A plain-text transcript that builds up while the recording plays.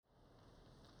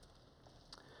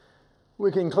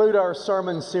We conclude our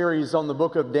sermon series on the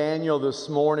book of Daniel this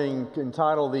morning,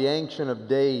 entitled The Ancient of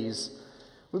Days.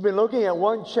 We've been looking at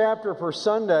one chapter per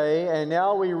Sunday, and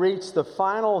now we reach the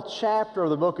final chapter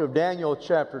of the book of Daniel,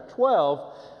 chapter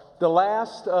 12, the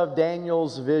last of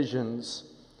Daniel's visions.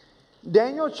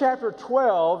 Daniel chapter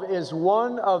 12 is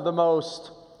one of the most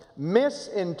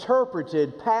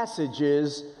misinterpreted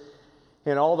passages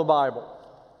in all the Bible.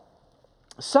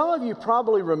 Some of you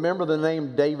probably remember the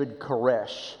name David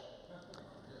Koresh.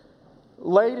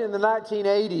 Late in the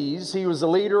 1980s, he was the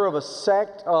leader of a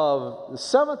sect of the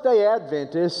Seventh-day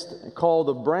Adventists called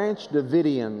the Branch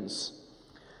Davidians.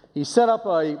 He set up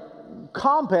a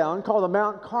compound called the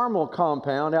Mount Carmel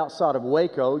compound outside of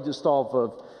Waco, just off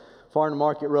of Farm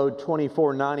Market Road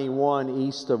 2491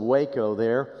 east of Waco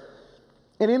there.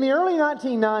 And in the early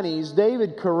 1990s,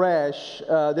 David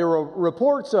Koresh, there were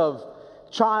reports of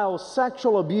child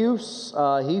sexual abuse.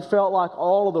 He felt like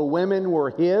all of the women were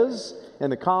his in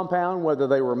the compound, whether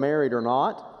they were married or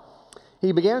not.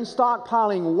 He began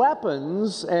stockpiling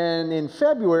weapons, and in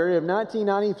February of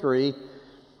 1993,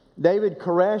 David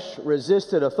Koresh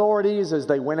resisted authorities as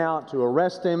they went out to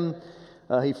arrest him.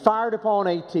 He fired upon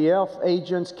ATF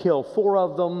agents, killed 4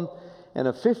 of them, and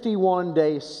a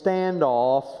 51-day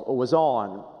standoff was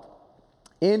on.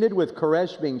 Ended with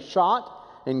Koresh being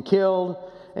shot and killed,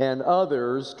 and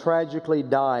others tragically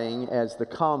dying as the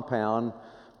compound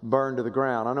burned to the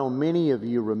ground. I know many of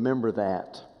you remember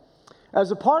that. As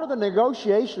a part of the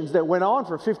negotiations that went on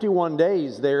for 51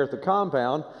 days there at the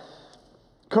compound,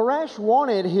 Koresh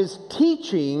wanted his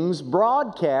teachings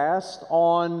broadcast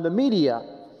on the media.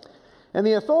 And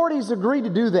the authorities agreed to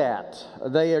do that.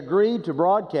 They agreed to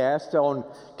broadcast on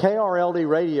KRLD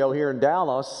radio here in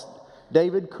Dallas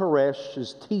David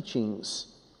Koresh's teachings.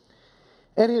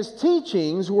 And his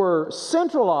teachings were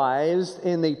centralized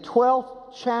in the 12th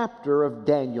chapter of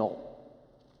Daniel.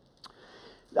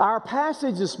 Our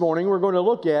passage this morning we're going to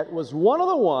look at was one of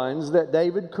the ones that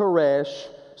David Koresh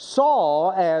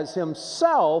saw as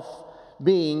himself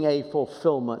being a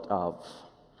fulfillment of.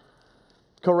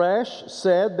 Koresh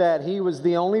said that he was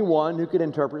the only one who could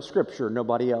interpret Scripture,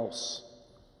 nobody else.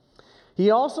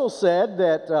 He also said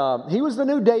that he was the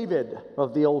new David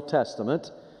of the Old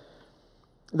Testament,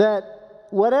 that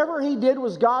whatever he did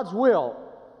was God's will.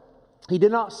 He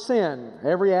did not sin.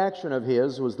 Every action of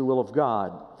his was the will of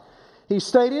God. He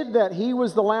stated that he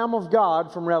was the Lamb of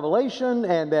God from Revelation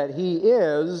and that he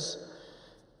is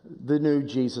the new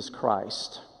Jesus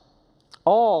Christ.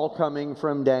 All coming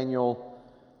from Daniel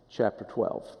chapter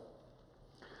 12.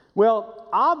 Well,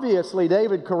 obviously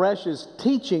David Koresh's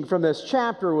teaching from this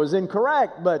chapter was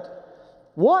incorrect, but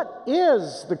what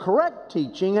is the correct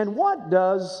teaching and what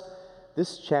does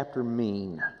this chapter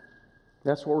mean?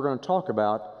 That's what we're going to talk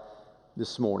about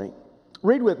this morning.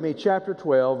 Read with me chapter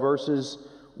 12, verses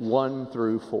 1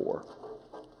 through 4.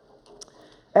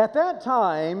 At that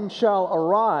time shall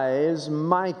arise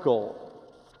Michael,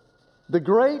 the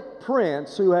great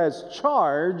prince who has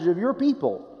charge of your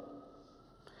people.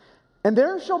 And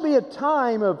there shall be a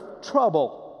time of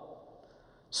trouble,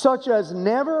 such as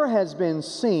never has been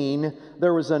seen.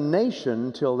 There was a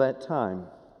nation till that time.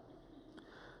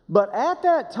 But at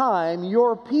that time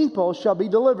your people shall be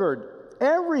delivered,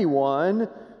 everyone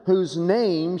whose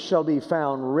name shall be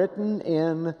found written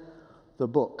in the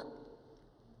book.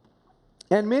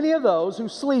 And many of those who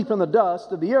sleep in the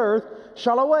dust of the earth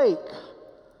shall awake,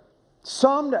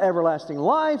 some to everlasting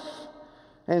life,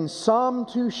 and some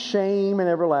to shame and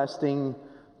everlasting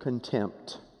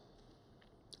contempt.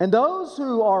 And those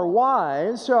who are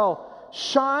wise shall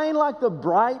shine like the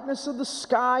brightness of the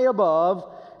sky above,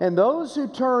 and those who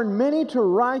turn many to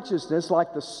righteousness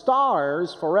like the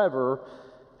stars forever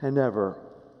and ever.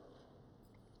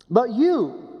 But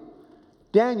you,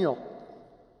 Daniel,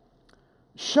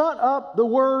 shut up the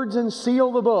words and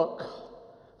seal the book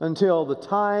until the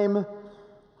time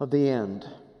of the end.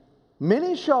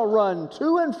 Many shall run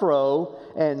to and fro,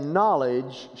 and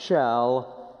knowledge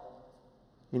shall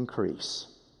increase.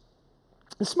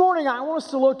 This morning I want us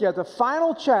to look at the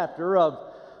final chapter of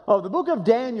the book of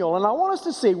Daniel, and I want us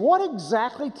to see what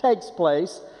exactly takes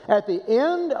place at the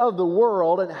end of the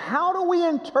world and how do we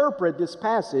interpret this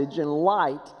passage in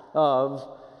light of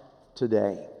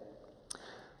today.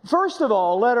 First of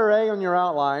all, letter A on your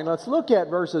outline, let's look at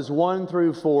verses 1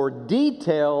 through 4,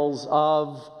 details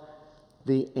of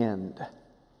the end.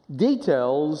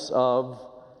 Details of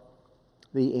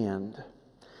the end.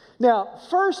 Now,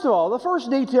 first of all, the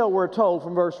first detail we're told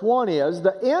from verse 1 is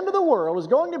the end of the world is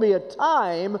going to be a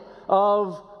time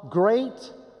of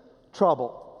great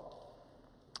trouble.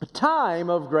 A time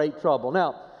of great trouble.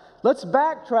 Now, let's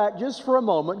backtrack just for a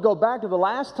moment. Go back to the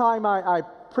last time I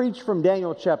preached from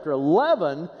Daniel chapter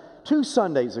 11 2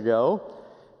 Sundays ago.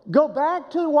 Go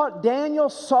back to what Daniel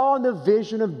saw in the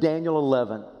vision of Daniel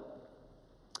 11.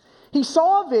 He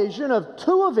saw a vision of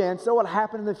two events that would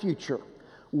happen in the future.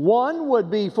 One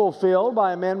would be fulfilled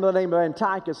by a man by the name of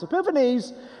Antiochus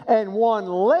Epiphanes, and one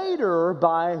later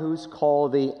by who's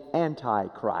called the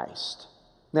Antichrist.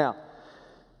 Now,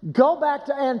 go back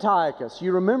to Antiochus.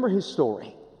 You remember his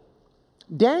story.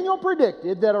 Daniel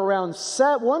predicted that around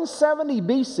 170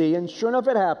 BC, and sure enough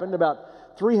it happened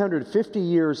about 350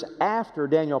 years after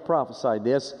Daniel prophesied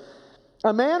this,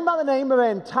 a man by the name of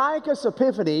Antiochus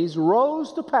Epiphanes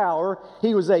rose to power.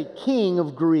 He was a king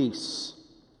of Greece.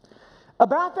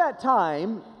 About that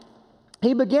time,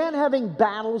 he began having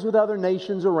battles with other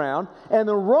nations around, and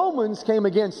the Romans came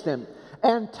against him.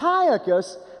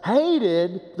 Antiochus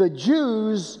hated the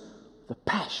Jews with a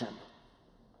passion.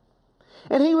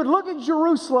 And he would look at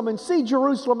Jerusalem and see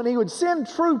Jerusalem, and he would send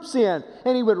troops in,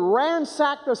 and he would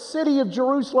ransack the city of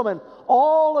Jerusalem and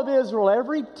all of Israel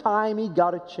every time he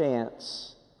got a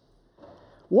chance.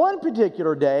 One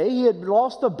particular day, he had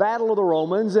lost a battle with the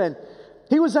Romans, and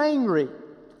he was angry.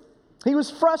 He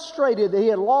was frustrated that he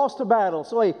had lost a battle,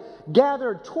 so he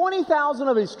gathered 20,000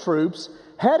 of his troops,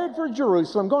 headed for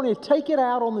Jerusalem, going to take it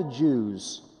out on the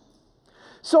Jews.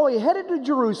 So he headed to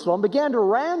Jerusalem, began to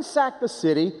ransack the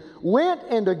city, went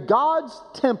into God's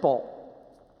temple,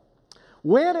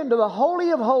 went into the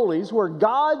Holy of Holies where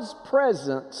God's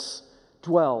presence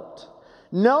dwelt.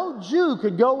 No Jew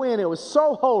could go in. It was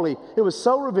so holy. It was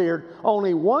so revered.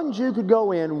 Only one Jew could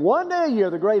go in one day a year,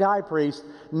 the great high priest.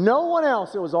 No one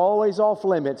else. It was always off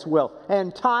limits. Well,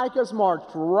 Antiochus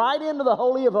marched right into the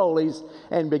Holy of Holies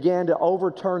and began to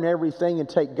overturn everything and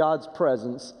take God's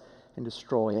presence and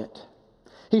destroy it.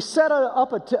 He set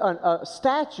up a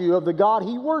statue of the god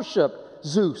he worshiped,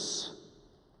 Zeus.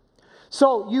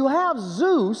 So you have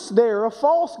Zeus there, a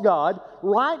false god,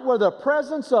 right where the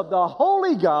presence of the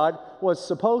holy God was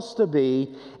supposed to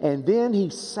be. And then he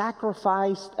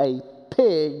sacrificed a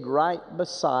pig right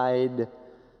beside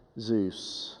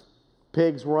Zeus.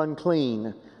 Pigs were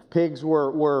unclean. Pigs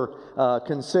were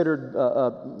considered,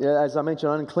 as I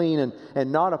mentioned, unclean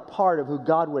and not a part of who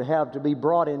God would have to be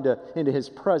brought into His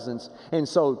presence. And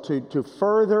so to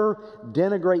further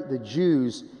denigrate the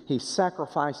Jews, he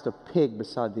sacrificed a pig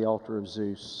beside the altar of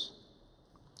Zeus.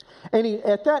 And he,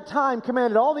 at that time,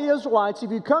 commanded all the Israelites, if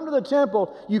you come to the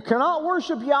temple, you cannot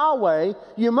worship Yahweh.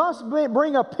 You must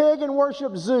bring a pig and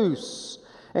worship Zeus.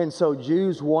 And so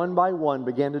Jews, one by one,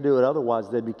 began to do it. Otherwise,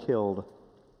 they'd be killed.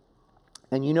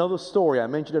 And you know the story. I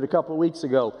mentioned it a couple of weeks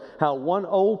ago, how one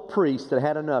old priest had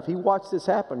had enough. He watched this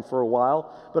happen for a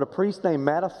while, but a priest named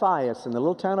Mattathias in the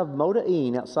little town of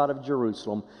Moda'in outside of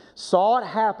Jerusalem saw it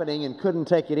happening and couldn't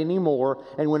take it anymore.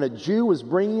 And when a Jew was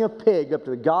bringing a pig up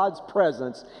to God's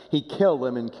presence, he killed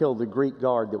him and killed the Greek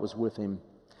guard that was with him.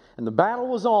 And the battle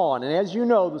was on. And as you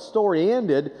know, the story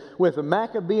ended with a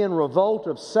Maccabean revolt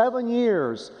of 7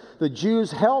 years. The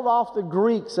Jews held off the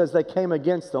Greeks as they came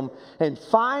against them. And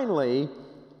finally,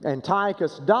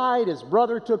 Antiochus died. His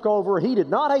brother took over. He did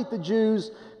not hate the Jews,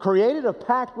 created a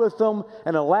pact with them,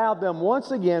 and allowed them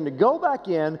once again to go back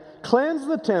in, cleanse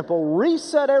the temple,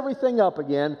 reset everything up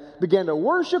again, began to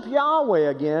worship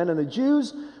Yahweh again. And the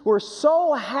Jews were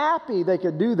so happy they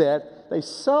could do that, they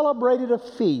celebrated a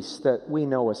feast that we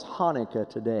know as Hanukkah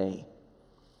today.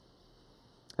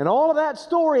 And all of that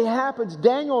story happens.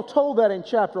 Daniel told that in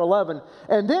chapter 11.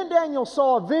 And then Daniel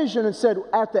saw a vision and said,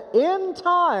 at the end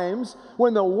times,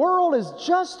 when the world is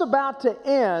just about to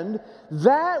end,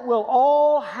 that will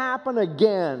all happen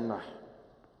again.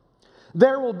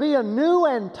 There will be a new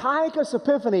Antiochus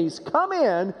Epiphanes come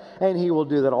in, and he will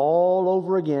do that all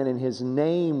over again, and his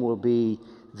name will be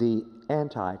the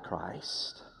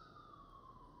Antichrist.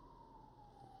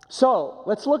 So,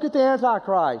 let's look at the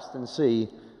Antichrist and see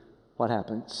what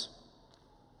happens.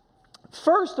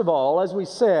 First of all, as we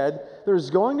said, there's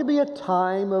going to be a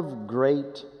time of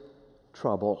great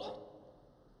trouble.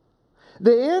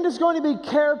 The end is going to be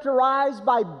characterized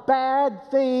by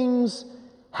bad things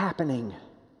happening.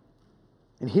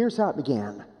 And here's how it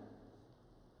began.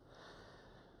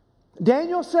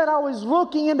 Daniel said, I was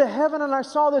looking into heaven and I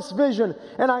saw this vision,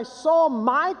 and I saw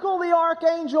Michael the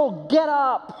archangel get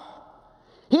up.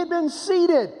 He had been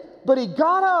seated, but he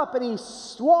got up and he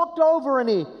walked over and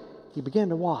he began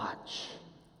to watch.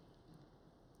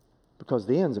 Because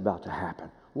the end's about to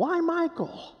happen. Why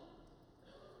Michael?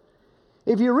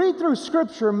 If you read through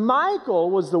Scripture, Michael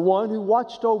was the one who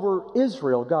watched over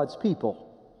Israel, God's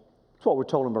people. That's what we're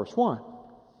told in verse 1.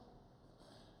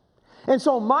 And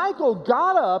so Michael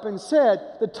got up and said,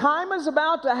 the time is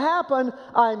about to happen.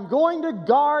 I'm going to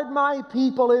guard my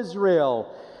people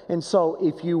Israel. And so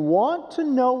if you want to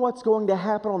know what's going to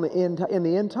happen in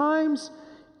the end times,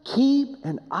 keep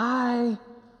an eye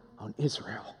on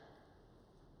Israel.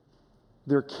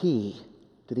 They're key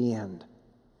to the end.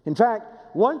 In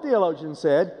fact, one theologian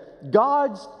said,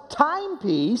 God's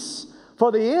timepiece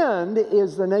for the end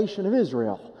is the nation of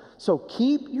Israel. So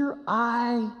keep your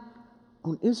eye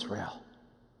on Israel.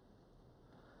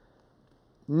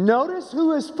 Notice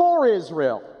who is for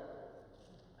Israel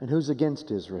and who's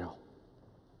against Israel.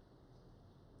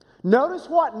 Notice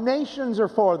what nations are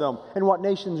for them and what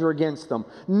nations are against them.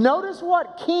 Notice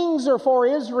what kings are for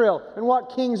Israel and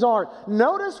what kings aren't.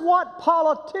 Notice what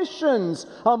politicians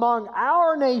among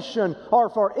our nation are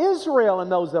for Israel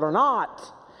and those that are not.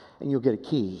 And you'll get a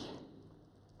key.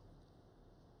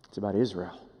 It's about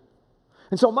Israel.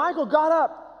 And so Michael got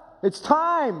up. It's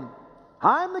time.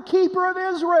 I'm the keeper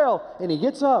of Israel. And he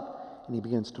gets up and he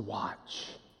begins to watch.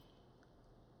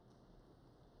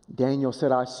 Daniel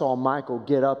said, I saw Michael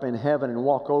get up in heaven and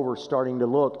walk over, starting to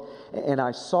look. And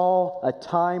I saw a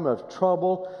time of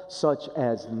trouble such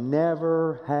as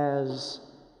never has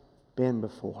been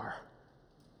before.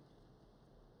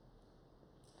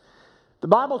 The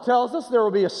Bible tells us there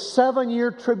will be a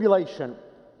 7-year tribulation.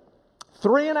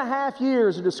 3.5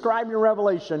 years are described in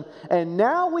Revelation. And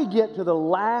now we get to the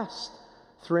last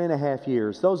 3.5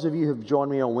 years. Those of you who have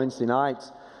joined me on Wednesday nights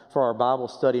for our Bible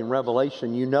study in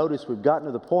Revelation, you notice we've gotten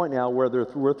to the point now where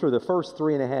we're through the first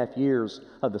 3.5 years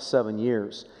of the 7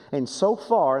 years. And so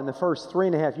far, in the first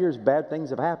 3.5 years, bad things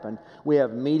have happened. We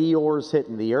have meteors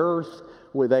hitting the earth,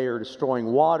 where they are destroying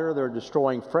water, they're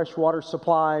destroying freshwater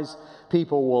supplies.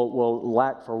 People will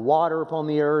lack for water upon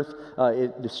the earth.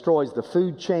 It destroys the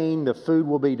food chain. The food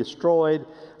will be destroyed.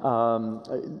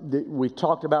 We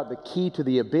talked about the key to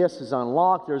the abyss is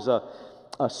unlocked. There's a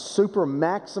super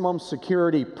maximum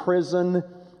security prison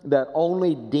that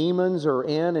only demons are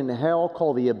in hell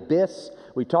called the abyss.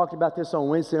 We talked about this on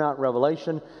Wednesday night in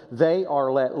Revelation. They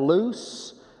are let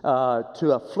loose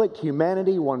to afflict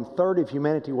humanity. 1/3 of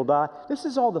humanity will die. This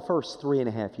is all the first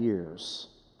 3.5 years.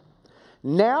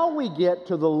 Now we get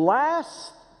to the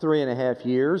last 3.5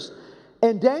 years,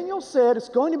 and Daniel said it's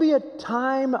going to be a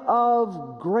time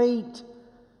of great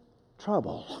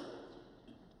trouble.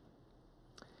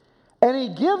 And he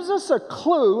gives us a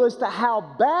clue as to how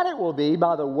bad it will be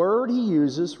by the word he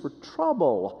uses for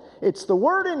trouble. It's the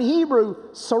word in Hebrew,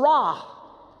 sarah.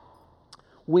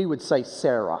 We would say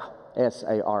Sarah,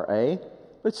 S-A-R-A.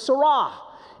 It's sarah.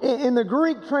 In the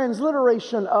Greek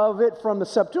transliteration of it from the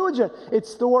Septuagint,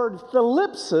 it's the word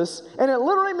thalipsis, and it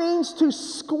literally means to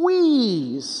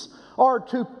squeeze or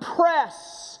to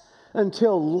press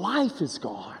until life is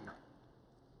gone.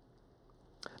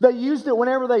 They used it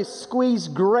whenever they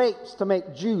squeezed grapes to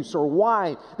make juice or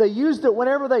wine. They used it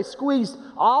whenever they squeezed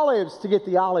olives to get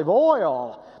the olive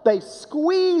oil. They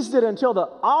squeezed it until the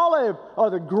olive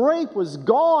or the grape was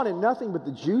gone and nothing but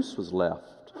the juice was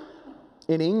left.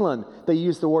 In England, they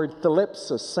used the word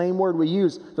thalipsis, same word we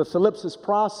use, the thalipsis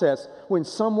process, when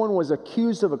someone was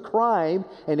accused of a crime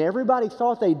and everybody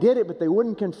thought they did it but they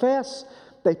wouldn't confess.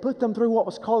 They put them through what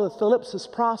was called the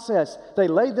thalipsis process. They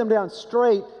laid them down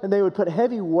straight and they would put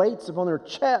heavy weights upon their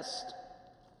chest.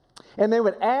 And they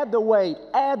would add the weight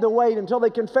until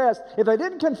they confessed. If they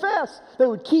didn't confess, they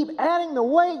would keep adding the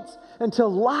weights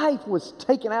until life was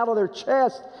taken out of their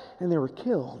chest and they were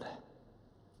killed.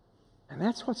 And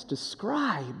that's what's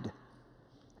described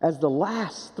as the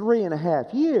last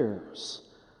 3.5 years.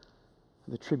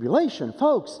 The tribulation,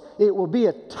 folks, it will be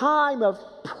a time of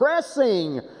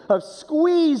pressing, of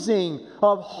squeezing,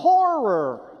 of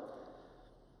horror.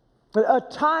 A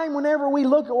time whenever we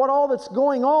look at all that's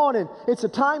going on, and it's a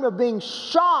time of being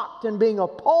shocked and being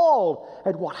appalled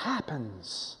at what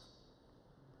happens.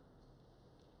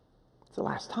 It's the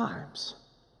last times.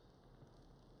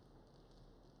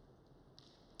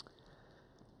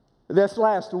 This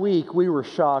last week, we were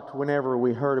shocked whenever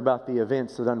we heard about the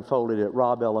events that unfolded at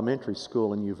Robb Elementary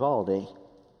School in Uvalde.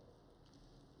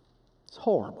 It's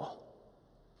horrible.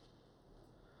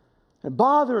 It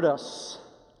bothered us.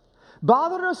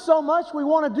 Bothered us so much we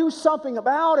want to do something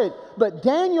about it. But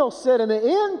Daniel said in the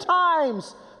end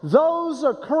times, those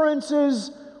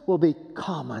occurrences will be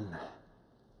common.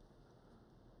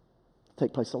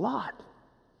 Take place a lot.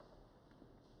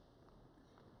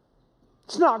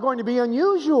 It's not going to be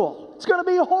unusual. It's going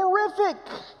to be horrific.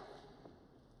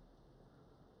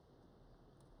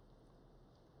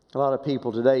 A lot of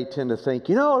people today tend to think,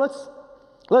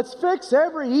 let's fix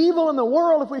every evil in the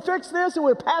world. If we fix this and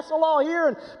we pass a law here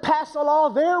and pass a law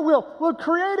there, we'll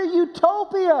create a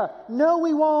utopia. No,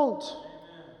 we won't.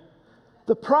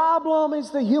 The problem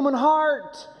is the human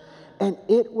heart, and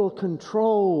it will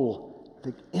control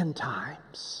the end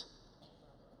times.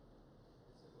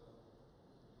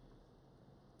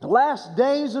 The last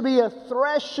days will be a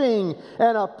threshing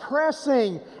and a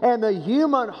pressing, and the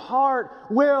human heart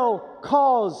will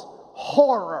cause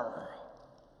horror.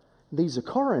 These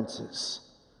occurrences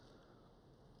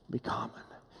will be common.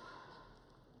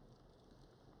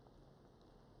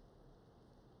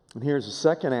 And here's the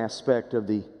second aspect of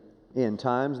the end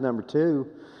times. Number 2,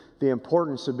 the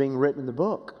importance of being written in the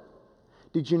book.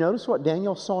 Did you notice what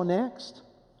Daniel saw next?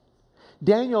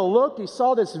 Daniel looked, he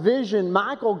saw this vision.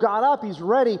 Michael got up, he's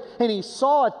ready, and he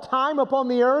saw a time upon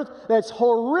the earth that's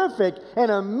horrific.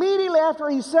 And immediately after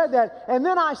he said that, and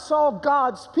then I saw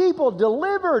God's people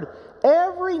delivered.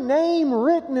 Every name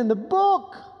written in the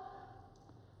book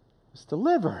was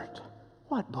delivered.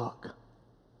 What book?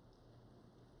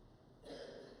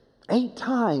 8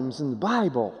 times in the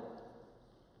Bible,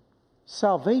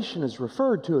 salvation is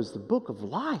referred to as the book of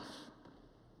life.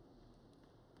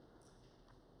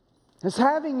 As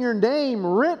having your name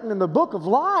written in the book of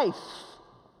life.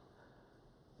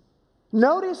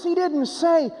 Notice he didn't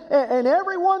say, and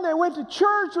everyone that went to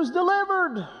church was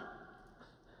delivered.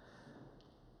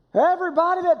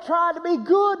 Everybody that tried to be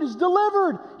good is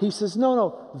delivered. He says,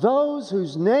 no, those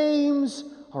whose names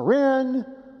are in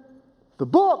the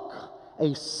book,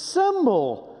 a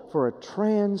symbol for a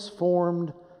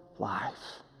transformed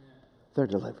life. They're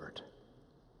delivered.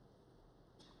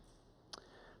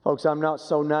 Folks, I'm not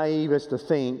so naive as to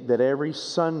think that every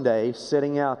Sunday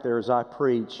sitting out there as I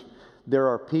preach, there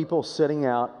are people sitting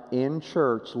out in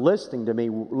church listening to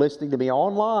me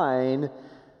online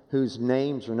whose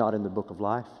names are not in the book of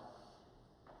life.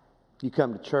 You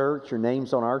come to church, your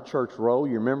name's on our church roll,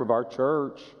 you're a member of our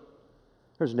church.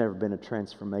 There's never been a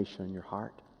transformation in your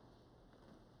heart.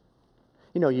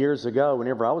 You know, years ago,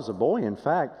 whenever I was a boy, in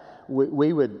fact,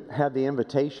 we would have the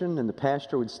invitation and the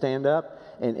pastor would stand up,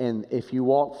 and if you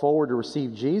walked forward to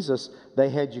receive Jesus, they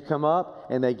had you come up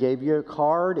and they gave you a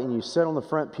card and you sit on the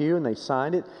front pew and they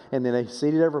signed it, and then they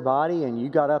seated everybody and you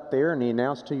got up there and he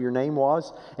announced who your name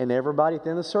was, and everybody at the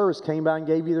end of the service came by and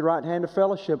gave you the right hand of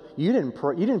fellowship. You didn't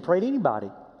pray to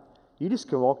anybody. You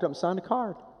just walked up and signed a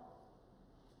card.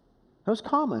 That was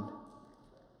common.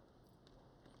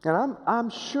 And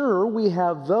I'm sure we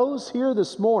have those here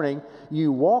this morning,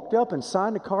 you walked up and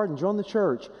signed a card and joined the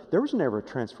church. There was never a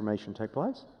transformation take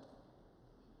place.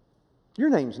 Your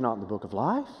name's not in the book of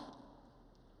life.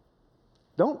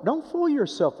 Don't fool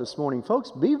yourself this morning,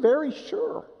 folks. Be very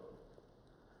sure.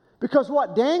 Because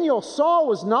what Daniel saw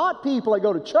was not people that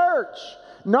go to church,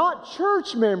 not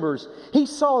church members. He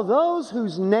saw those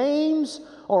whose names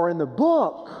are in the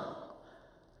book.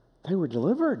 They were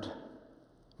delivered.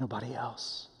 Nobody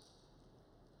else.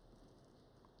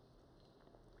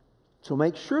 So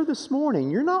make sure this morning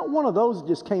you're not one of those that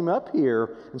just came up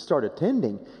here and started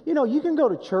attending. You know, you can go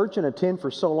to church and attend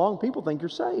for so long, people think you're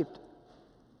saved.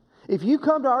 If you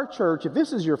come to our church, if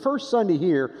this is your first Sunday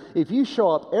here, if you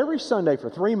show up every Sunday for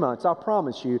 3 months, I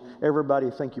promise you, everybody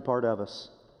will think you're part of us.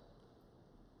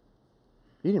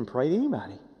 You didn't pray to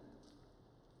anybody.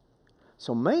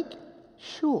 So make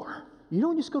sure you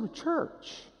don't just go to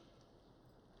church.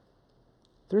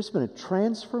 There's been a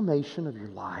transformation of your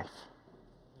life.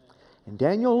 And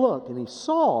Daniel looked and he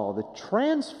saw the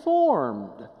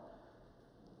transformed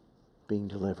being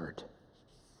delivered.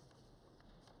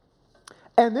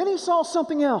 And then he saw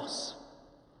something else.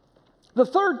 The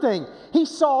third thing, he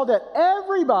saw that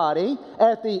everybody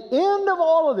at the end of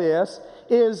all of this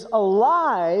is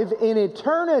alive in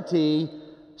eternity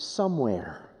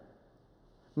somewhere.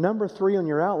 Number 3 on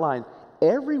your outline,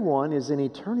 everyone is in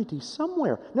eternity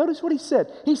somewhere. Notice what he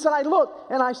said. He said, I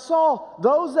looked and I saw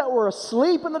those that were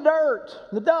asleep in the dirt,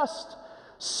 the dust.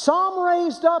 Some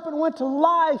raised up and went to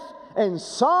life, and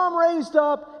some raised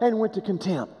up and went to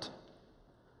contempt.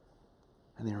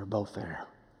 And they were both there.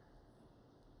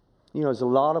 You know, there's a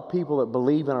lot of people that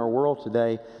believe in our world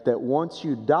today that once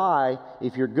you die,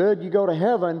 if you're good, you go to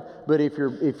heaven, but if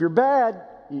you're bad,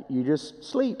 you just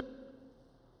sleep.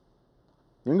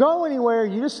 You don't go anywhere,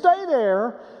 you just stay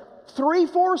there.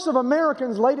 3/4 of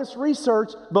Americans, latest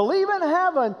research, believe in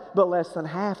heaven, but less than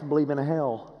half believe in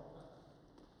hell.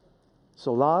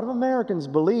 So a lot of Americans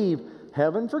believe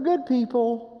heaven for good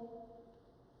people,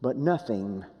 but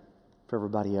nothing for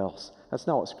everybody else. That's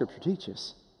not what Scripture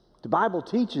teaches. The Bible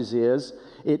teaches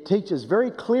it teaches very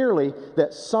clearly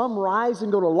that some rise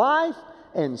and go to life,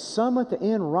 and some at the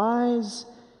end rise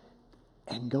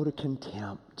and go to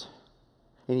contempt.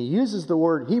 And he uses the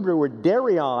Hebrew word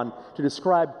derion to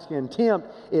describe contempt.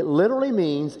 It literally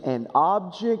means an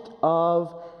object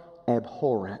of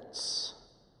abhorrence.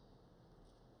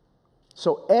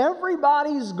 So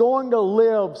everybody's going to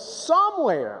live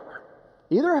somewhere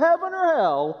either heaven or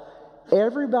hell.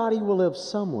 Everybody will live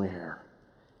somewhere.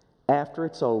 After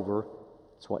it's over,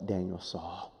 it's what Daniel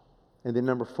saw. And then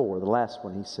number 4, the last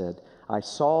one, he said, I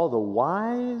saw the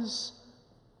wise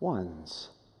ones.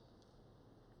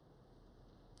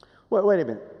 Wait a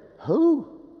minute.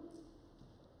 Who?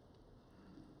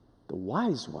 The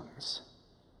wise ones.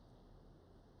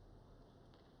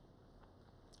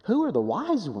 Who are the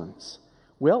wise ones?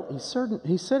 Well,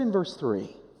 he said in verse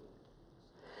 3,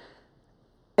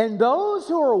 and those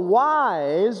who are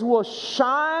wise will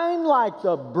shine like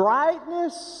the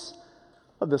brightness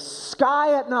of the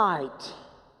sky at night.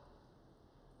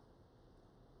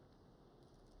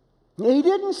 He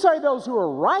didn't say those who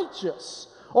are righteous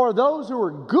or those who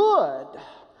are good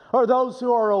or those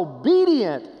who are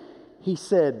obedient. He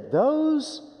said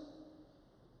those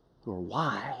who are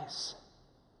wise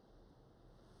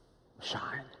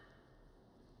shine.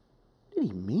 What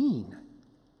did he mean?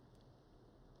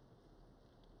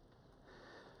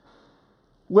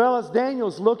 Well, as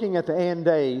Daniel's looking at the end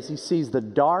days, he sees the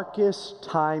darkest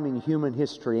time in human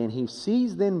history, and he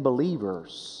sees then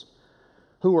believers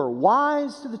who are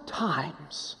wise to the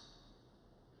times,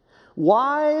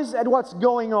 wise at what's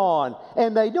going on,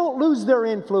 and they don't lose their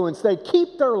influence. They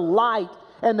keep their light,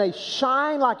 and they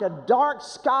shine like a dark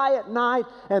sky at night,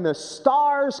 and the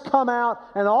stars come out,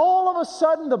 and all of a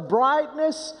sudden the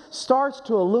brightness starts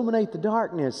to illuminate the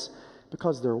darkness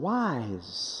because they're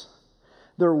wise.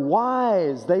 They're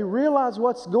wise. They realize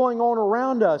what's going on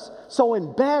around us. So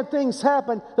when bad things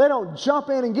happen, they don't jump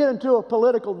in and get into a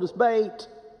political debate.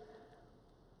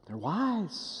 They're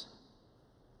wise.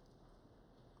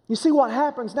 You see what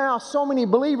happens now? So many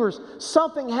believers,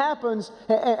 something happens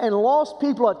and lost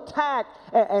people attack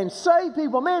and saved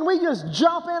people. Man, we just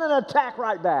jump in and attack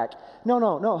right back. No.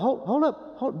 Hold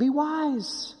up. Be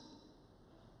wise.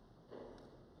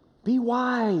 Be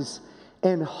wise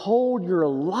and hold your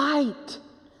light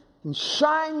and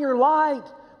shine your light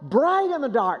bright in the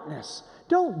darkness.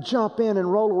 Don't jump in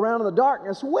and roll around in the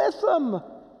darkness with them.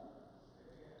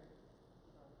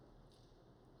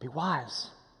 Be wise.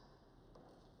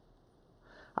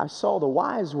 I saw the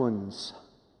wise ones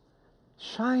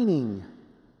shining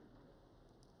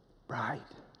bright.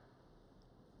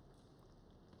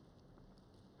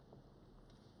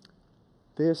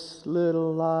 This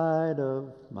little light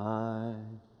of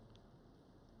mine,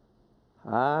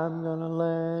 I'm gonna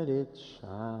let it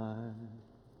shine.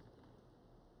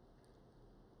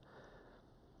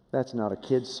 That's not a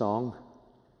kid's song.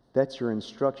 That's your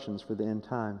instructions for the end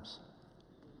times.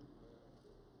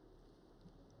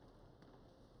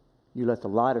 You let the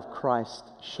light of Christ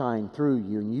shine through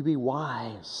you, and you be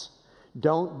wise.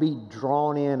 Don't be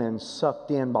drawn in and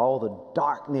sucked in by all the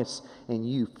darkness, and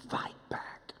you fight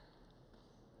back.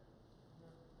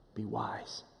 Be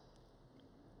wise.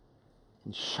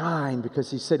 And shine, because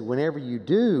he said, whenever you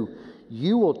do,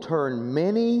 you will turn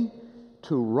many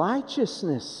to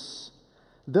righteousness.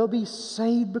 They'll be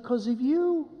saved because of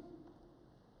you.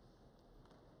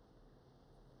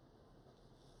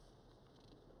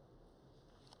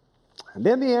 And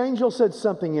then the angel said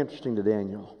something interesting to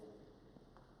Daniel.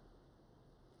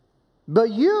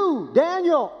 But you,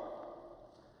 Daniel,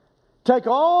 take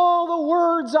all the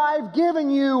words I've given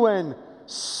you and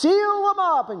seal them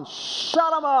up and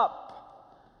shut them up.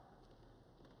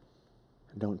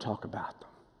 And don't talk about them.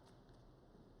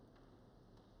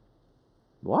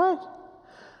 What?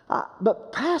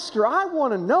 But Pastor, I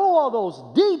want to know all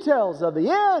those details of the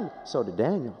end. So did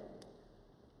Daniel.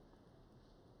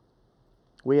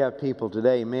 We have people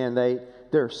today, man,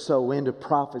 they're so into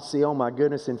prophecy. Oh my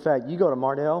goodness. In fact, you go to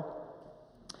Mardell,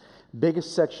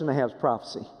 biggest section they have is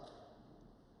prophecy.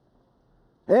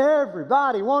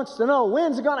 Everybody wants to know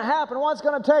when's it going to happen, what's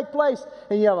going to take place.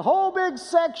 And you have a whole big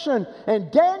section.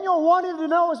 And Daniel wanted to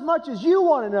know as much as you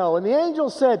want to know. And the angel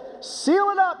said,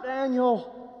 seal it up,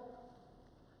 Daniel.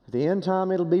 At the end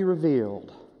time, it'll be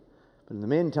revealed. But in the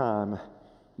meantime,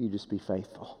 you just be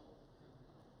faithful.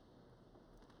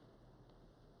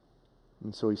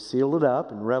 And so he sealed it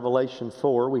up. In Revelation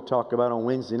 4, we talked about on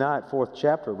Wednesday night, 4th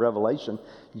chapter of Revelation,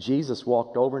 Jesus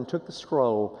walked over and took the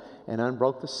scroll and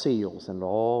unbroke the seals, and it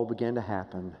all began to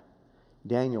happen.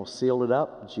 Daniel sealed it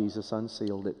up, Jesus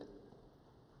unsealed it.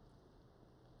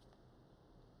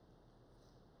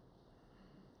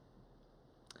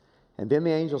 And then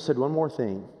the angel said one more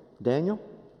thing. Daniel,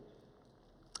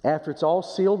 after it's all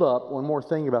sealed up, one more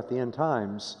thing about the end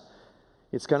times.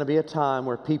 It's going to be a time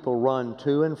where people run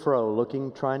to and fro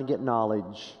looking, trying to get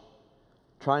knowledge,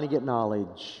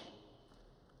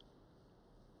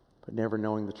 but never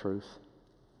knowing the truth.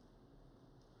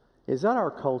 Is that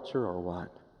our culture or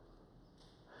what?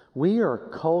 We are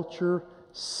a culture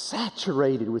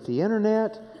saturated with the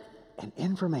internet and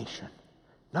information,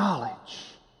 knowledge.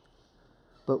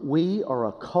 But we are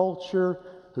a culture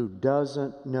who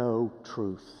doesn't know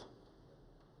truth.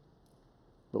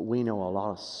 But we know a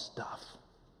lot of stuff.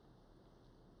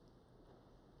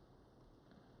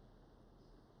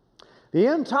 The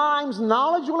end times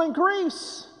knowledge will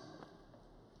increase.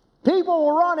 People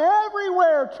will run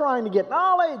everywhere trying to get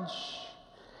knowledge.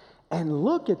 And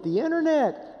look at the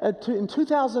internet. In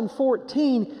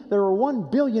 2014, there were 1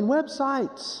 billion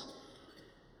websites.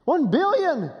 1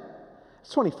 billion! It's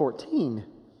 2014.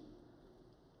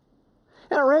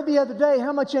 And I read the other day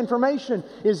how much information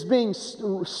is being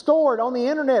stored on the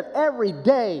internet every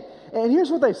day. And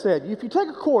here's what they said. If you take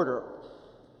a quarter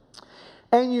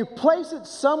and you place it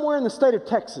somewhere in the state of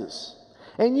Texas,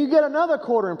 and you get another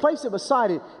quarter and place it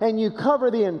beside it, and you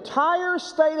cover the entire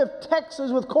state of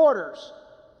Texas with quarters,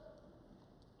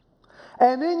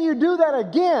 and then you do that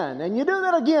again, and you do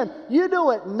that again, you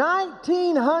do it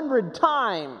 1,900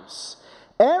 times.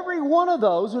 Every one of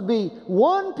those would be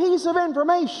one piece of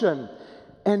information.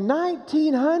 And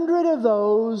 1,900 of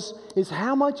those is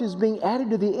how much is being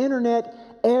added to the internet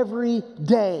every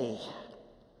day.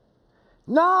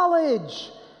 Knowledge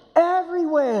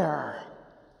everywhere.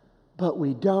 But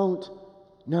we don't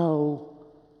know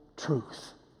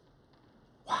truth.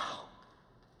 Wow.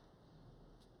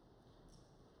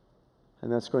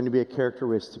 And that's going to be a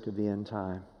characteristic of the end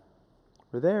time.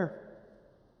 We're there.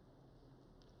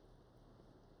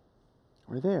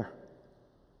 We're there.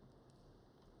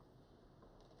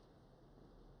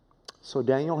 So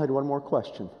Daniel had one more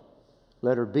question.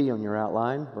 Letter B on your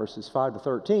outline, verses 5 to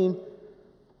 13.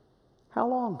 How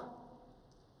long?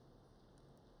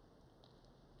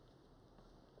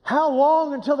 How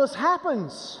long until this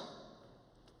happens?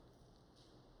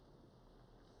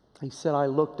 He said, I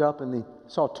looked up and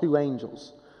saw 2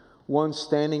 angels. One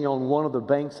standing on one of the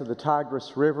banks of the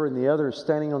Tigris River, and the other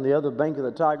standing on the other bank of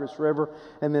the Tigris River.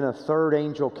 And then a third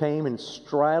angel came and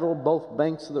straddled both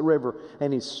banks of the river.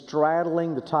 And he's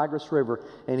straddling the Tigris River,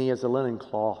 and he has a linen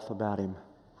cloth about him.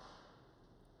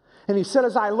 And he said,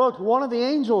 as I looked, one of the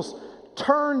angels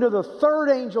turned to the third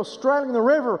angel straddling the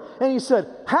river, and he said,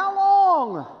 how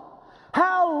long?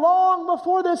 How long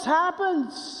before this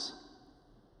happens?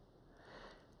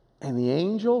 And the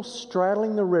angel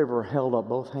straddling the river held up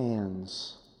both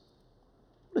hands.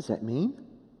 What does that mean?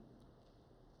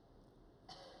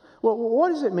 Well, what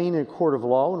does it mean in a court of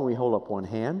law when we hold up one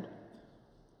hand?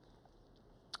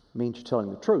 It means you're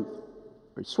telling the truth.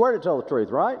 We swear to tell the truth,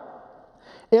 right?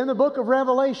 In the book of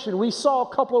Revelation, we saw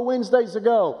a couple of Wednesdays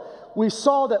ago, we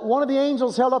saw that one of the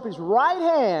angels held up his right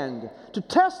hand to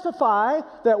testify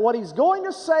that what he's going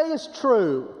to say is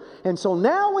true. And so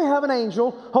now we have an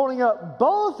angel holding up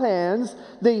both hands,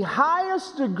 the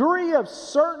highest degree of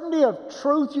certainty of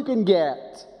truth you can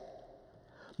get.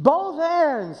 Both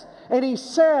hands. And he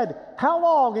said, how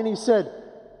long? And he said,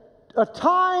 a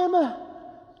time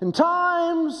and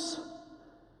times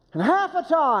and half a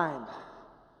time.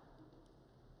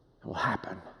 It will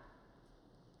happen.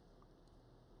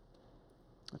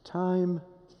 A time,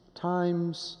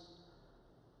 times,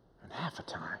 and half a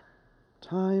time.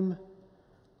 Time,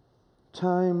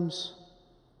 times,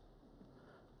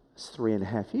 it's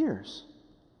 3.5 years.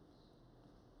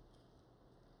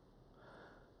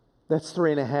 That's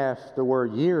 3.5. The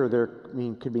word year there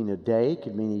could mean a day,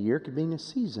 could mean a year, could mean a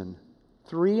season.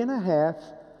 3.5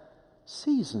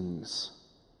 seasons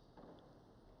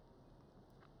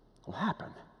will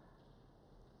happen.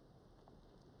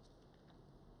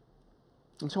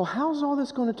 And so how's all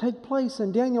this going to take place?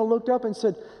 And Daniel looked up and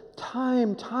said,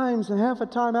 time, times, and half a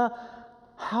time out.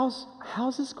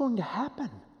 How's this going to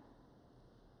happen?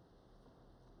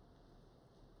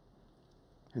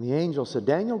 And the angel said,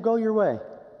 Daniel, go your way.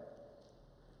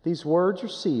 These words are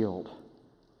sealed.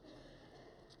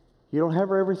 You don't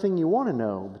have everything you want to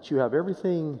know, but you have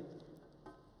everything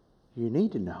you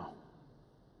need to know.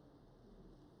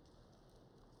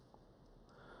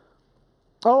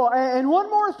 Oh, and one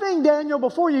more thing, Daniel,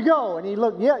 before you go. And he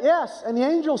looked, yes. And the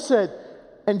angel said,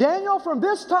 and Daniel, from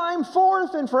this time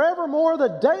forth and forevermore,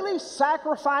 the daily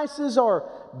sacrifices are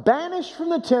banished from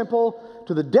the temple.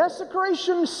 To the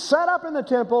desecration set up in the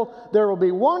temple, there will be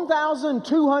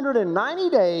 1,290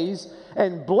 days.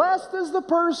 And blessed is the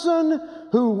person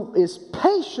who is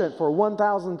patient for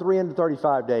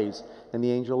 1,335 days. And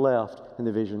the angel left, and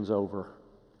the vision's over.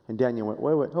 And Daniel went,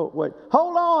 wait,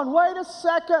 hold on, wait a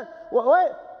second.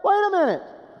 Wait a minute.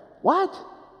 What?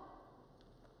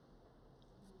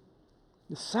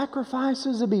 The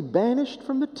sacrifices will be banished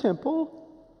from the temple.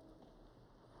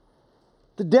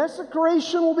 The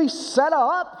desecration will be set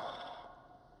up.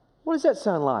 What does that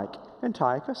sound like?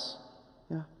 Antiochus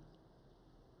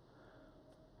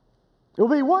It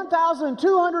will be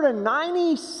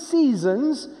 1,290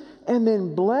 seasons, and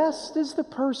then blessed is the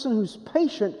person who's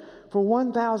patient for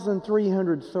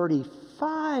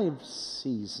 1,335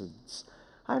 seasons.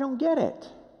 I don't get it.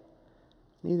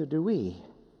 Neither do we.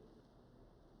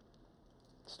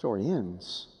 The story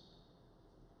ends.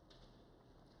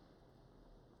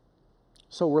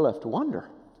 So we're left to wonder.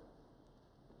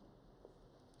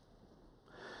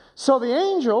 So the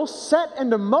angel set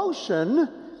into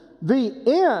motion the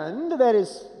end, that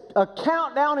is, a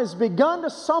countdown has begun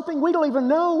to something we don't even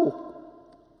know.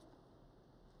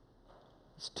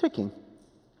 It's ticking.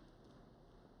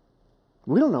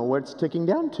 We don't know where it's ticking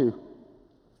down to.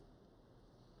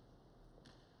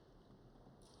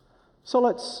 So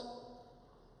let's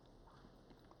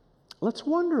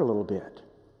wonder a little bit.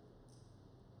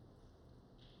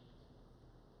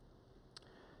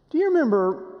 Do you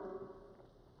remember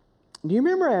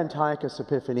Antiochus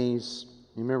Epiphanes?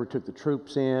 You remember took the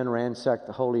troops in, ransacked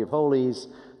the Holy of Holies,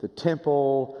 the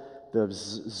temple, the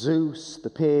Zeus, the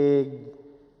pig.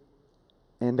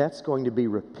 And that's going to be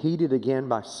repeated again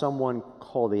by someone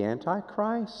called the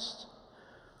Antichrist.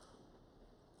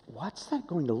 What's that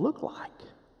going to look like?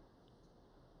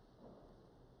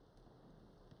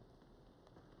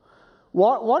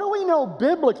 What do we know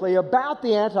biblically about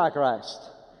the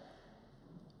Antichrist?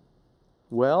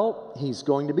 Well, he's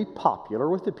going to be popular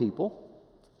with the people.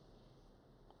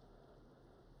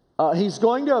 He's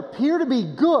going to appear to be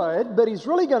good, but he's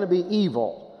really going to be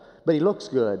evil. But he looks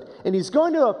good. And he's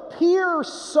going to appear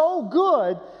so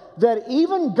good that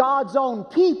even God's own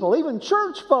people, even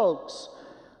church folks,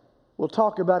 will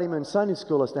talk about him in Sunday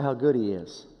school as to how good he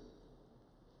is.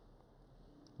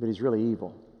 But he's really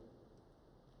evil.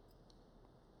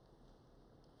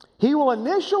 He will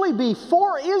initially be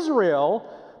for Israel,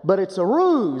 but it's a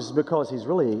ruse because he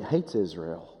really hates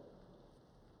Israel.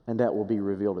 And that will be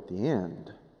revealed at the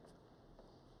end.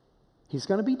 He's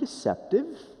going to be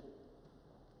deceptive.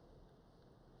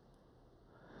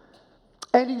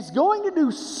 And he's going to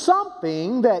do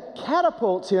something that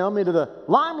catapults him into the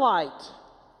limelight.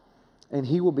 And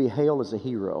he will be hailed as a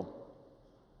hero.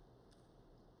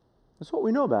 That's what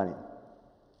we know about him.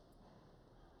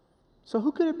 So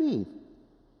who could it be?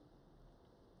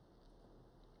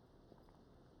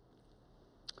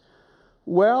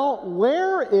 Well,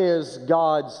 where is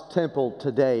God's temple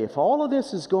today? If all of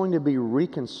this is going to be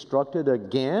reconstructed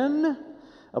again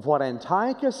of what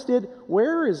Antiochus did,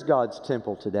 where is God's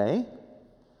temple today?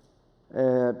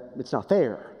 It's not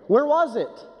there. Where was it?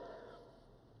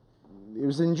 It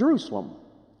was in Jerusalem.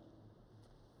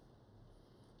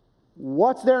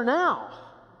 What's there now?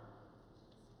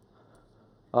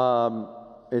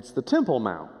 It's the Temple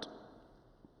Mount.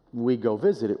 We go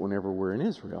visit it whenever we're in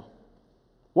Israel.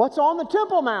 What's on the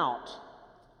Temple Mount?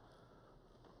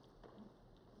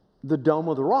 The Dome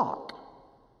of the Rock,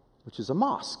 which is a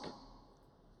mosque.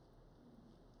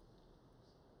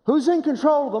 Who's in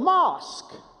control of the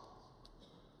mosque?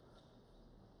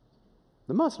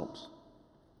 The Muslims.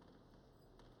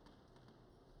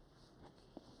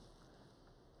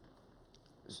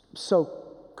 So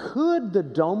could the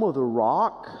Dome of the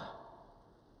Rock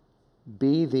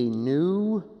be the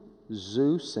new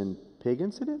Zeus and pig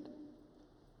incident?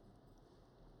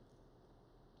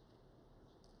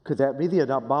 Could that be the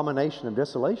abomination of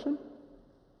desolation?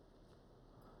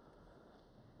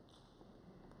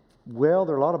 Well,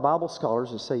 there are a lot of Bible scholars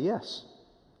that say yes.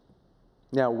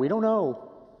 Now, we don't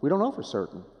know. We don't know for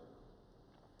certain.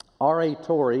 R.A.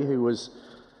 Torrey, who was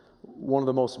one of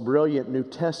the most brilliant New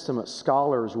Testament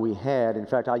scholars we had. In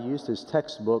fact, I used his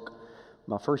textbook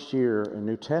my first year in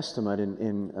New Testament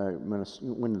when I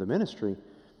went to the ministry.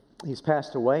 He's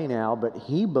passed away now, but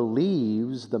he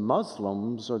believes the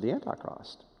Muslims are the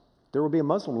Antichrist. There will be a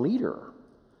Muslim leader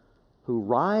who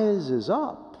rises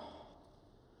up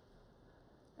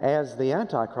as the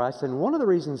Antichrist. And one of the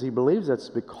reasons he believes that's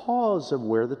because of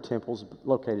where the temple's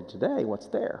located today, what's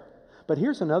there. But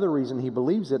here's another reason he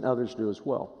believes it, and others do as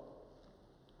well.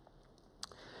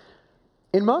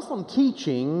 In Muslim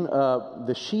teaching,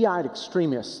 the Shiite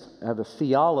extremists have a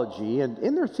theology, and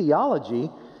in their theology,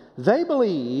 they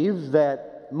believe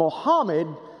that Muhammad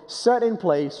set in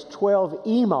place 12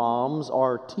 imams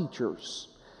or teachers.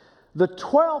 The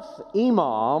 12th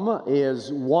imam is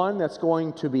one that's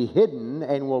going to be hidden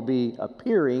and will be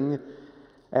appearing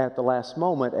at the last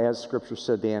moment, as Scripture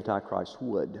said the Antichrist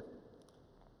would.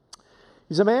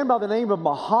 He's a man by the name of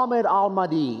Muhammad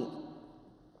al-Mahdi.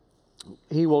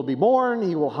 He will be born,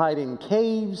 he will hide in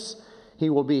caves, he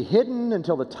will be hidden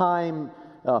until the time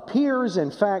appears.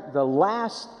 In fact, the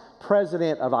last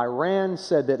president of Iran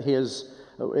said that his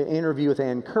interview with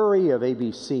Ann Curry of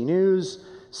ABC News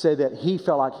said that he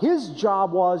felt like his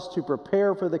job was to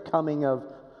prepare for the coming of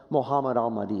Muhammad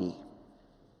al-Mahdi,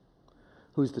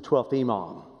 who's the 12th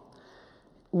Imam.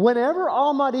 Whenever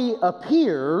al-Mahdi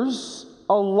appears,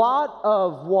 a lot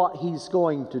of what he's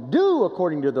going to do,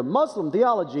 according to the Muslim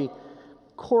theology,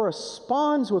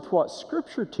 corresponds with what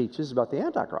Scripture teaches about the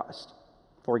Antichrist.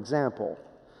 For example,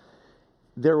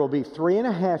 there will be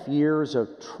 3.5 years of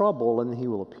trouble and he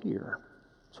will appear.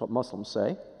 That's what Muslims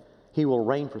say. He will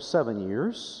reign for 7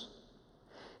 years.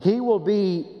 He will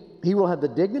have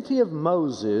the dignity of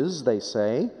Moses, they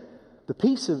say,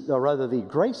 the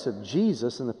grace of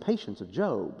Jesus and the patience of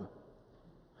Job.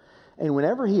 And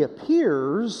whenever he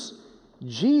appears,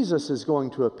 Jesus is going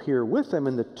to appear with them,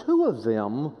 and the two of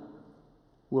them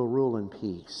will rule in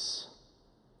peace.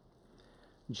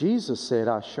 Jesus said,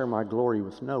 I share my glory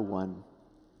with no one.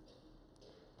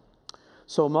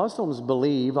 So Muslims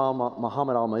believe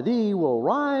Muhammad al-Mahdi will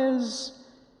rise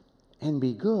and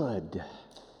be good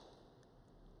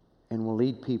and will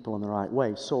lead people in the right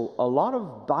way. So a lot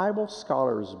of Bible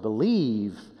scholars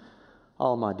believe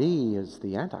al-Mahdi is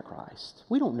the Antichrist.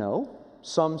 We don't know.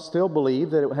 Some still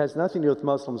believe that it has nothing to do with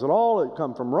Muslims at all. It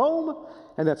come from Rome,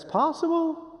 and that's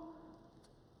possible.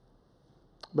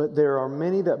 But there are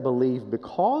many that believe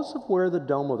because of where the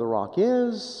Dome of the Rock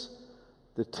is,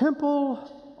 the temple,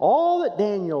 all that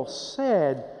Daniel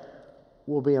said,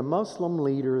 will be a Muslim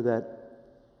leader that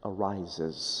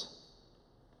arises.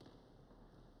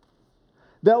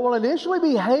 That will initially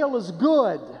be hailed as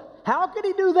good. How could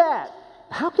he do that?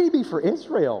 How could he be for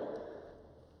Israel?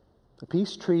 A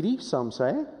peace treaty, some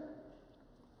say,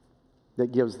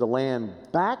 that gives the land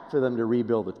back for them to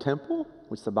rebuild the temple,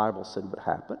 which the Bible said would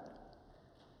happen,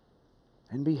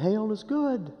 and be hailed as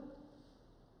good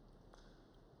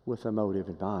with a motive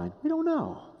in mind. We don't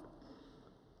know.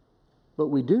 But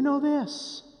we do know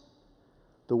this.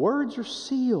 The words are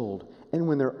sealed, and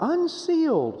when they're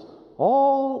unsealed,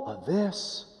 all of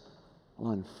this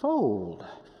will unfold.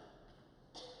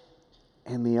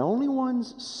 And the only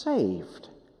ones saved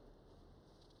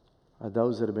are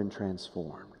those that have been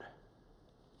transformed.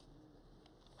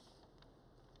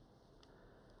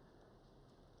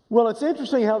 Well, it's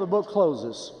interesting how the book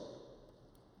closes.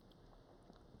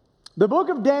 The book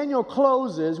of Daniel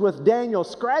closes with Daniel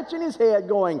scratching his head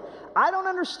going, I don't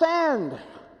understand.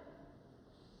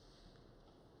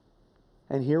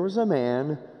 And here was a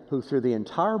man who through the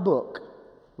entire book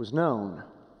was known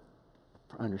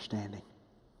for understanding.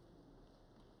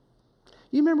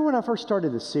 You remember when I first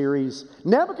started the series?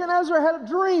 Nebuchadnezzar had a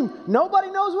dream.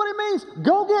 Nobody knows what it means.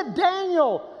 Go get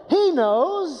Daniel. He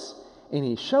knows. And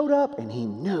he showed up and he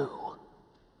knew.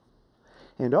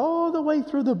 And all the way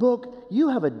through the book, you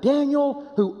have a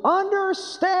Daniel who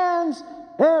understands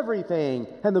everything.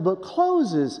 And the book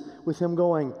closes with him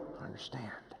going, I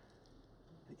understand.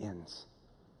 It ends.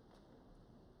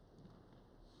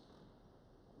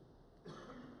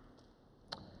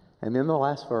 And then the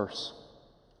last verse.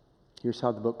 Here's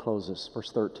how the book closes,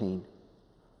 verse 13.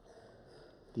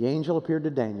 The angel appeared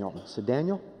to Daniel and said,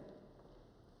 Daniel,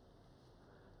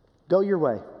 go your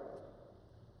way.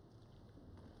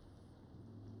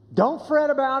 Don't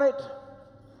fret about it.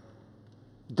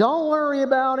 Don't worry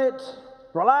about it.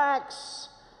 Relax.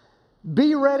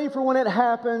 Be ready for when it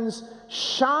happens.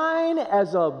 Shine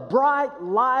as a bright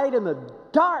light in the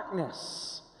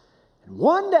darkness. And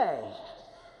one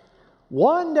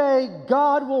day,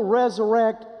 God will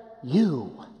resurrect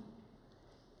you,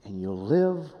 and you'll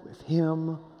live with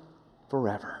him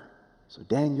forever. So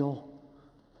Daniel,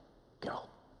 go.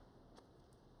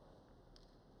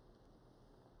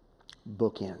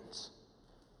 Book ends.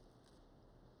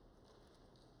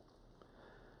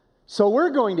 So we're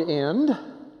going to end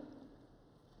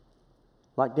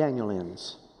like Daniel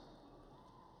ends.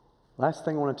 Last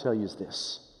thing I want to tell you is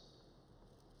this.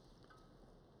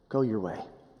 Go your way.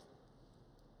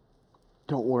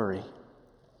 Don't worry.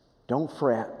 Don't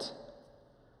fret.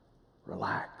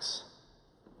 Relax.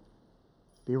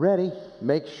 Be ready.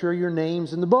 Make sure your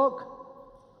name's in the book.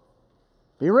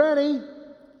 Be ready.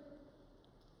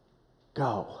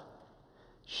 Go.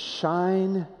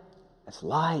 Shine as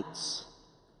lights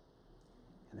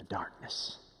in the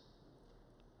darkness.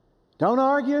 Don't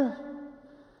argue.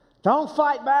 Don't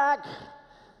fight back.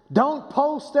 Don't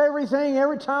post everything.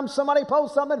 Every time somebody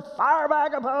posts something, fire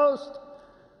back a post.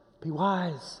 Be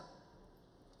wise.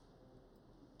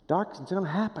 Darkness is going to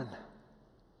happen.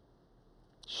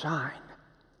 Shine.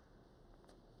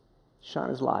 Shine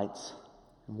as lights.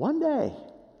 And one day,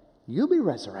 you'll be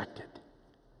resurrected.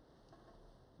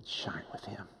 And shine with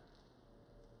him.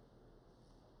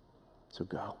 So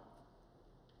go.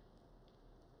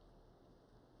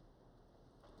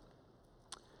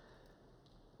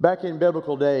 Back in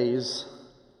biblical days,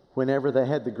 whenever they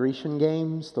had the Grecian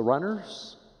games, the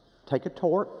runners take a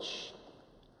torch,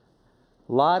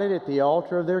 light it at the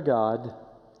altar of their god,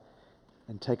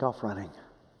 and take off running.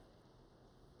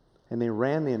 And they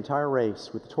ran the entire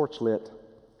race with the torch lit.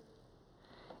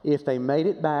 If they made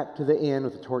it back to the end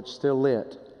with the torch still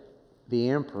lit, the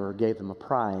emperor gave them a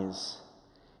prize.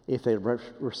 If they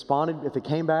if they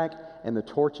came back and the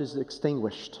torch is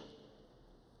extinguished,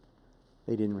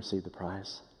 they didn't receive the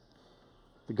prize.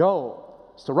 The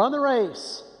goal is to run the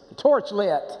race, the torch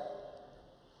lit,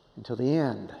 until the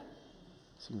end,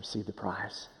 so you receive the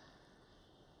prize.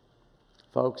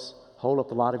 Folks, hold up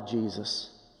the light of Jesus.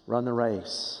 Run the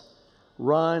race.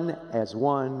 Run as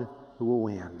one who will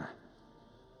win.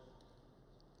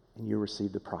 And you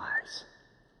receive the prize.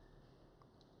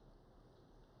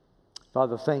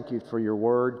 Father, thank you for your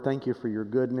word. Thank you for your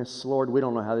goodness. Lord, we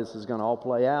don't know how this is going to all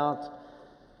play out,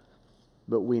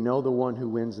 but we know the one who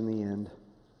wins in the end.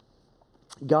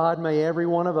 God, may every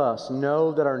one of us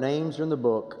know that our names are in the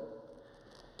book.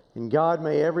 And God,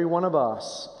 may every one of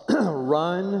us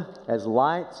run as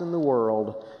lights in the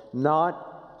world,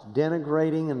 not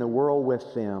denigrating in the world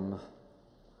with them.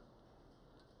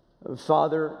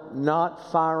 Father,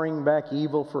 not firing back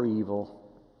evil for evil,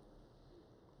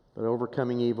 but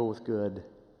overcoming evil with good.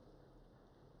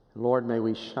 Lord, may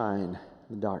we shine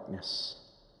in the darkness.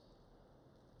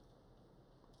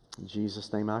 In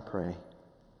Jesus' name I pray.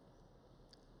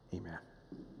 Amen.